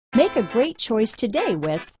Make a great choice today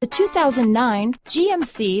with the 2009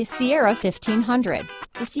 GMC Sierra 1500.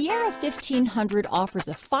 The Sierra 1500 offers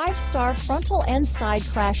a 5-star frontal and side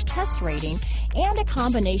crash test rating and a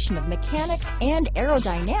combination of mechanics and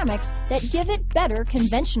aerodynamics that give it better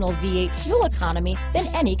conventional V8 fuel economy than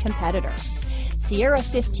any competitor. Sierra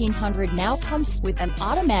 1500 now comes with an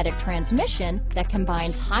automatic transmission that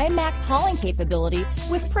combines high max hauling capability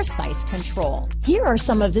with precise control. Here are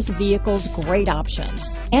some of this vehicle's great options: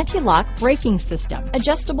 anti-lock braking system,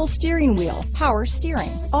 adjustable steering wheel, power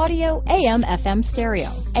steering, audio AM/FM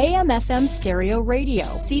stereo, AM/FM stereo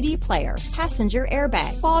radio, CD player, passenger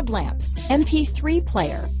airbag, fog lamps, MP3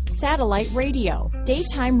 player, satellite radio,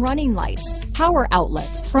 daytime running lights, power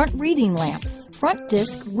outlets, front reading lamps, front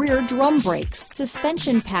disc rear drum brakes,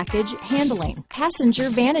 suspension package handling, passenger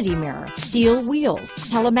vanity mirror, steel wheels,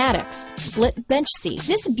 telematics, split bench seat.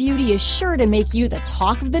 This beauty is sure to make you the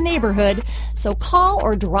talk of the neighborhood, so call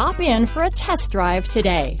or drop in for a test drive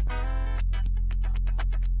today.